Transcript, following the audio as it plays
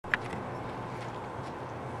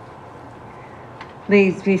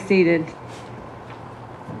Please be seated.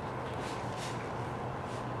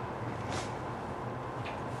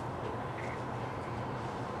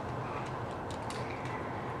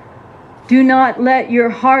 Do not let your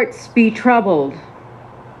hearts be troubled.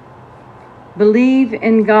 Believe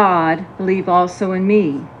in God, believe also in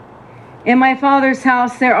me. In my Father's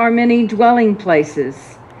house there are many dwelling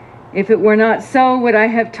places. If it were not so, would I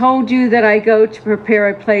have told you that I go to prepare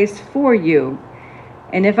a place for you?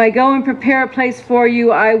 And if I go and prepare a place for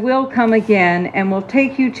you, I will come again and will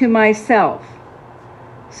take you to myself,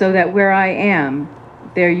 so that where I am,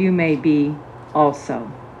 there you may be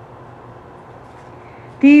also.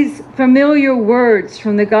 These familiar words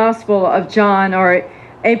from the Gospel of John are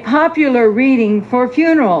a popular reading for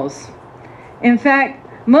funerals. In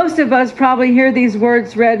fact, most of us probably hear these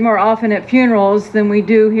words read more often at funerals than we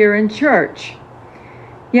do here in church.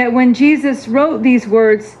 Yet when Jesus wrote these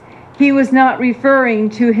words, he was not referring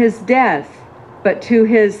to his death, but to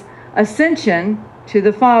his ascension to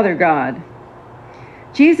the Father God.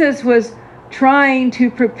 Jesus was trying to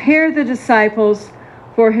prepare the disciples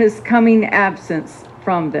for his coming absence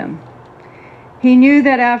from them. He knew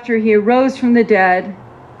that after he arose from the dead,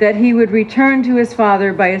 that he would return to his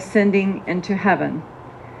Father by ascending into heaven.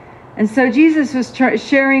 And so Jesus was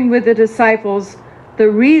sharing with the disciples the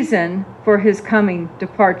reason for his coming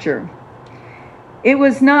departure. It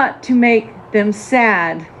was not to make them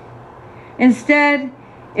sad. Instead,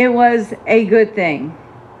 it was a good thing.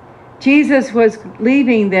 Jesus was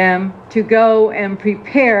leaving them to go and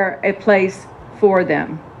prepare a place for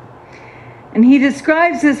them. And he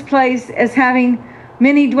describes this place as having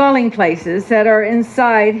many dwelling places that are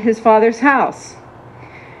inside his Father's house.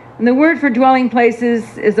 And the word for dwelling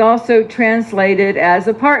places is also translated as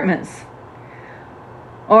apartments,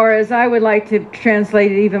 or as I would like to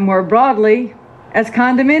translate it even more broadly, as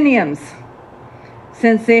condominiums,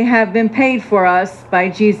 since they have been paid for us by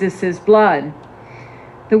Jesus' blood.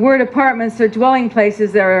 The word apartments are dwelling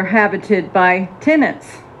places that are habited by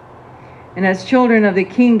tenants. And as children of the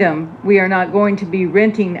kingdom, we are not going to be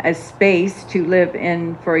renting a space to live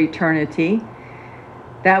in for eternity.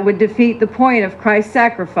 That would defeat the point of Christ's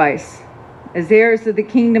sacrifice. As heirs of the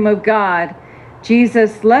kingdom of God,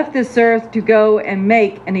 Jesus left this earth to go and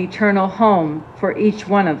make an eternal home for each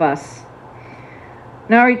one of us.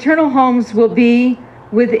 Now, our eternal homes will be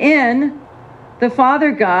within the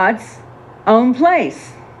Father God's own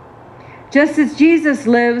place. Just as Jesus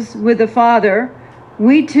lives with the Father,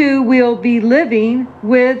 we too will be living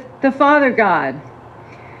with the Father God.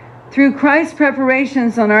 Through Christ's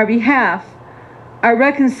preparations on our behalf, our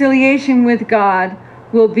reconciliation with God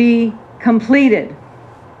will be completed.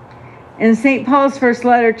 In St. Paul's first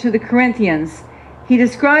letter to the Corinthians, he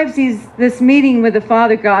describes this meeting with the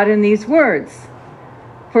Father God in these words: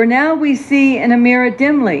 "For now we see in a mirror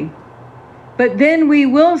dimly, but then we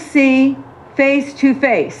will see face to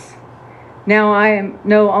face. Now I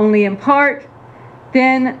know only in part,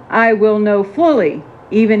 then I will know fully,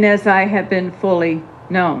 even as I have been fully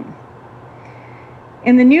known."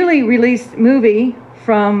 In the newly released movie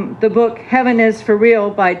from the book Heaven is for Real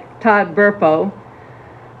by Todd Burpo,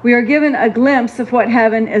 we are given a glimpse of what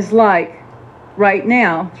heaven is like right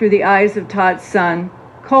now through the eyes of Todd's son,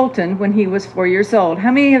 Colton, when he was 4 years old.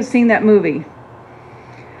 How many have seen that movie?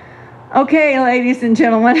 Okay, ladies and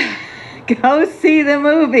gentlemen, go see the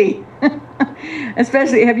movie.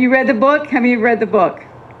 Especially, have you read the book? Have you read the book?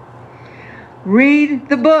 Read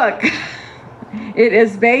the book. It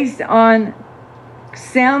is based on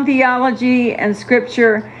sound theology and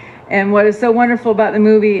scripture, and what is so wonderful about the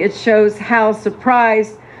movie, it shows how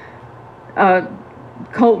surprised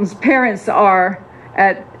Colton's parents are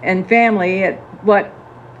and family at what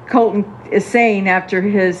Colton is saying after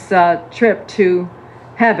his trip to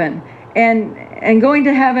heaven. And going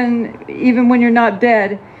to heaven, even when you're not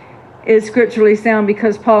dead, is scripturally sound,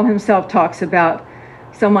 because Paul himself talks about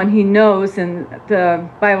someone he knows, and the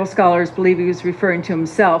Bible scholars believe he was referring to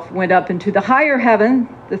himself, went up into the higher heaven,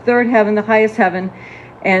 the third heaven, the highest heaven,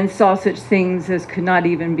 and saw such things as could not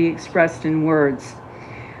even be expressed in words.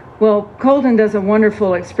 Well, Colton does a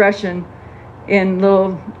wonderful expression in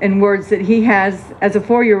words that he has as a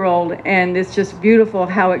 4-year-old, and it's just beautiful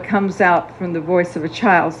how it comes out from the voice of a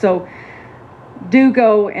child. So do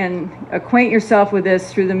go and acquaint yourself with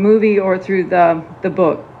this through the movie or through the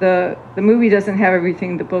book. The movie doesn't have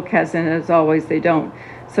everything the book has in it, as always, they don't.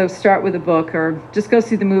 So start with the book, or just go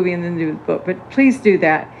see the movie and then do the book. But please do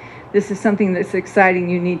that. This is something that's exciting.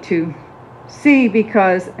 You need to see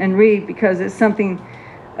and read, because it's something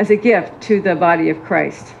as a gift to the body of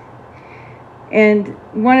Christ. And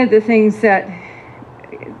one of the things that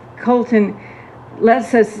Colton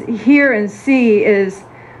lets us hear and see is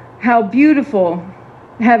how beautiful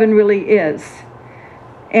heaven really is.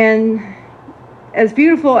 And as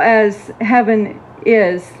beautiful as heaven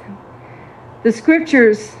is, the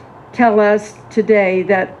scriptures tell us today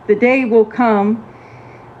that the day will come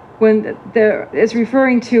when there is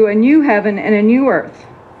referring to a new heaven and a new earth.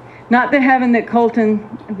 Not the heaven that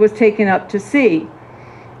Colton was taken up to see,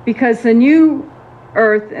 because the new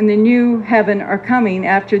earth and the new heaven are coming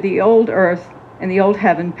after the old earth and the old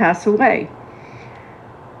heaven pass away.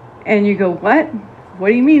 And you go, what? What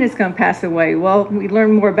do you mean it's going to pass away? Well, we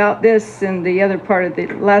learn more about this in the other part of the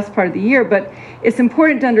last part of the year, but it's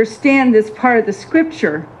important to understand this part of the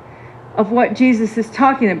scripture of what Jesus is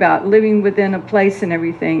talking about, living within a place and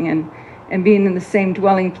everything, and being in the same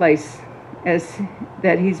dwelling place as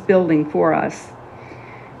that he's building for us.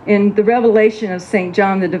 In the Revelation of St.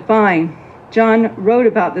 John the Divine, John wrote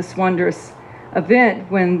about this wondrous event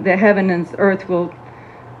when the heaven and earth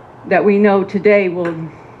that we know today will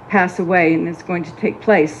pass away and it's going to take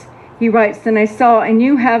place. He writes, "Then I saw a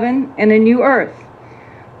new heaven and a new earth.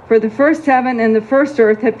 For the first heaven and the first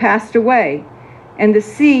earth had passed away, and the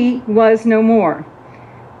sea was no more.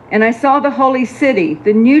 And I saw the holy city,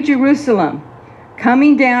 the new Jerusalem,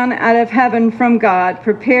 coming down out of heaven from God,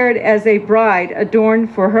 prepared as a bride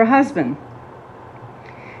adorned for her husband.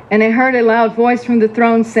 And I heard a loud voice from the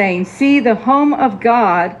throne saying, 'See, the home of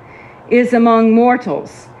God is among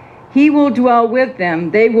mortals. He will dwell with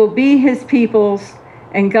them. They will be his peoples,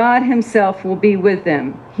 and God himself will be with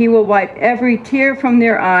them. He will wipe every tear from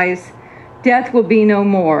their eyes. Death will be no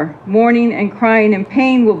more. Mourning and crying and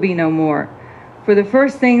pain will be no more. For the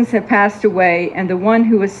first things have passed away.' And the one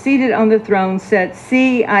who was seated on the throne said,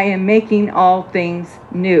 'See, I am making all things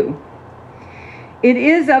new.'" It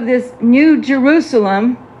is of this new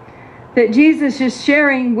Jerusalem that Jesus is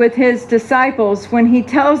sharing with his disciples when he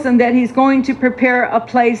tells them that he's going to prepare a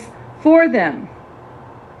place for them.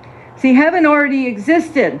 See, heaven already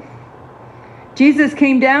existed. Jesus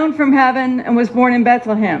came down from heaven and was born in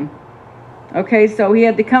Bethlehem. Okay, so he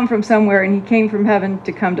had to come from somewhere, and he came from heaven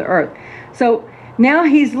to come to earth. So now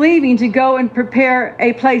he's leaving to go and prepare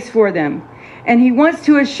a place for them. And he wants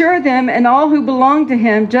to assure them and all who belong to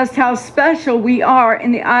him just how special we are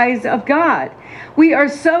in the eyes of God. We are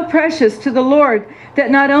so precious to the Lord that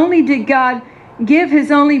not only did God give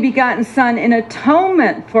his only begotten Son in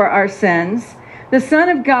atonement for our sins, the Son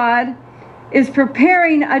of God is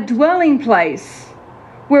preparing a dwelling place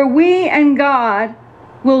where we and God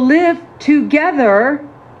will live together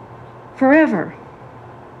forever.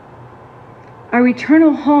 Our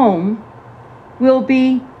eternal home will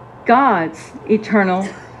be God's eternal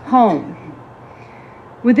home.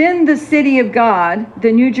 Within the city of God,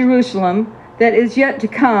 the New Jerusalem that is yet to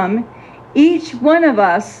come, each one of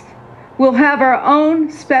us will have our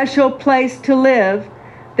own special place to live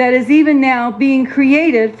that is even now being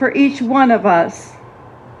created for each one of us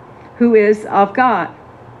who is of God.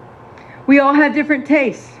 We all have different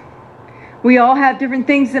tastes. We all have different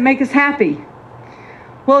things that make us happy.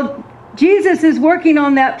 Well, Jesus is working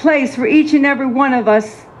on that place for each and every one of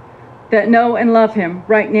us that know and love him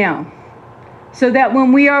right now, so that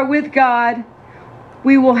when we are with God,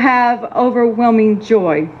 we will have overwhelming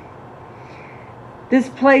joy. That's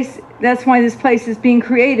why this place is being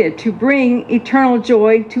created, to bring eternal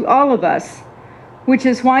joy to all of us, which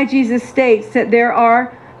is why Jesus states that there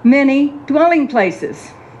are many dwelling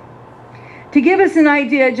places. To give us an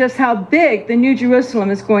idea just how big the New Jerusalem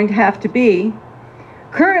is going to have to be,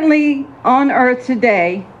 currently on earth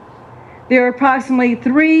today, there are approximately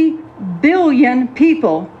 3 billion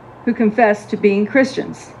people who confess to being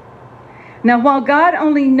Christians. Now, while God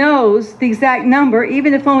only knows the exact number,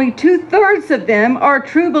 even if only 2/3 of them are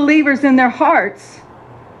true believers in their hearts,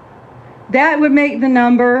 that would make the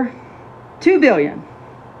number 2 billion.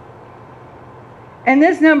 And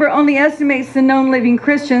this number only estimates the known living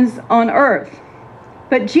Christians on earth.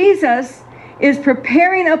 But Jesus is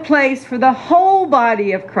preparing a place for the whole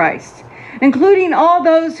body of Christ, including all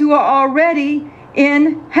those who are already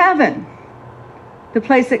in heaven, the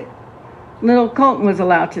place that little Colton was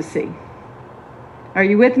allowed to see. Are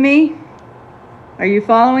you with me? Are you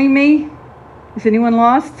following me? Is anyone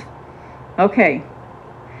lost? Okay.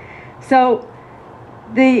 So,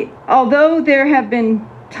 although there have been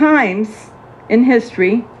times in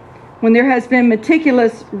history when there has been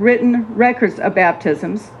meticulous written records of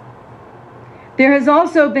baptisms, there has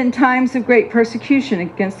also been times of great persecution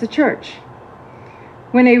against the church,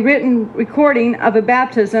 when a written recording of a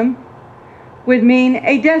baptism would mean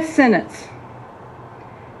a death sentence.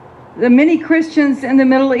 The many Christians in the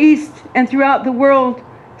Middle East and throughout the world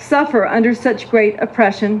suffer under such great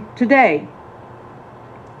oppression today.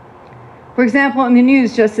 For example, in the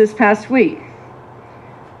news just this past week,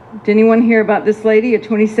 Did anyone hear about this lady, a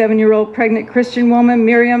 27-year-old pregnant Christian woman,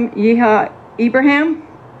 Miriam Yeha Ibrahim,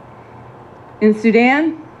 in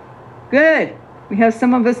Sudan? Good. We have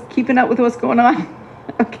some of us keeping up with what's going on.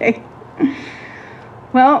 Okay.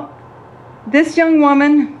 Well, this young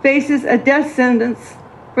woman faces a death sentence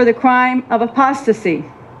for the crime of apostasy.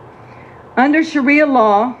 Under Sharia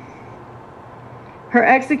law, her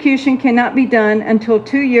execution cannot be done until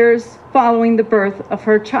 2 years following the birth of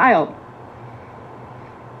her child.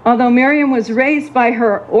 Although Miriam was raised by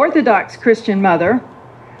her Orthodox Christian mother,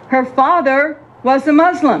 her father was a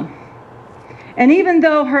Muslim. And even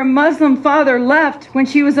though her Muslim father left when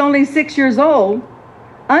she was only 6 years old,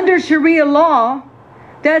 under Sharia law,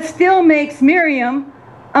 that still makes Miriam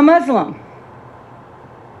a Muslim.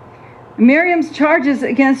 Miriam's charges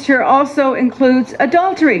against her also includes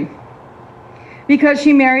adultery, because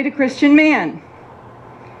she married a Christian man.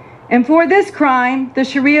 And for this crime, the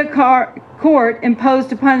Sharia court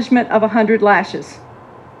imposed a punishment of 100 lashes.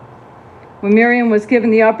 When Miriam was given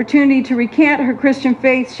the opportunity to recant her Christian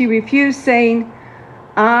faith, she refused, saying,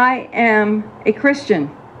 "I am a Christian,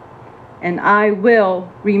 and I will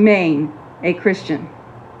remain a Christian."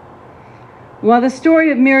 While the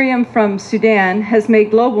story of Miriam from Sudan has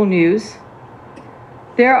made global news,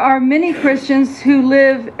 there are many Christians who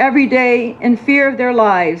live every day in fear of their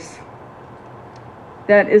lives.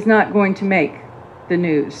 That is not going to make the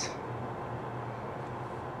news.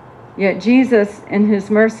 Yet Jesus, in his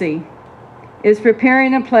mercy, is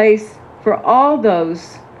preparing a place for all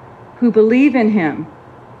those who believe in him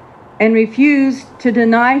and refuse to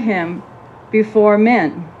deny him before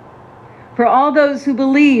men. For all those who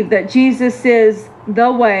believe that Jesus is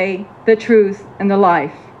the way, the truth, and the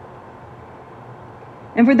life.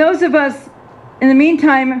 And for those of us, in the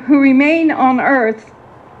meantime, who remain on earth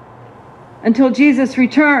until Jesus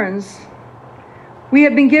returns, we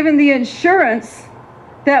have been given the assurance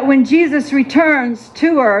that when Jesus returns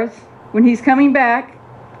to earth, when he's coming back,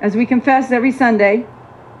 as we confess every Sunday,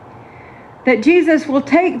 that Jesus will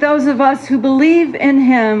take those of us who believe in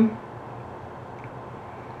him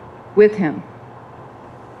with him.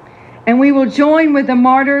 And we will join with the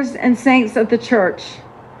martyrs and saints of the church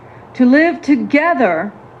to live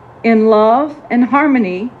together in love and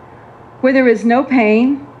harmony, where there is no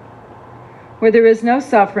pain, where there is no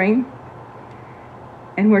suffering,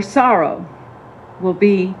 and where sorrow will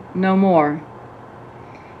be no more.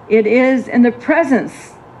 It is in the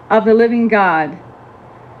presence of the living God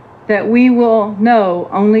that we will know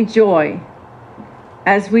only joy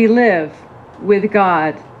as we live with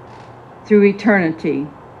God through eternity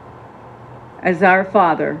as our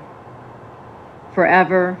Father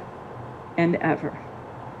forever and ever.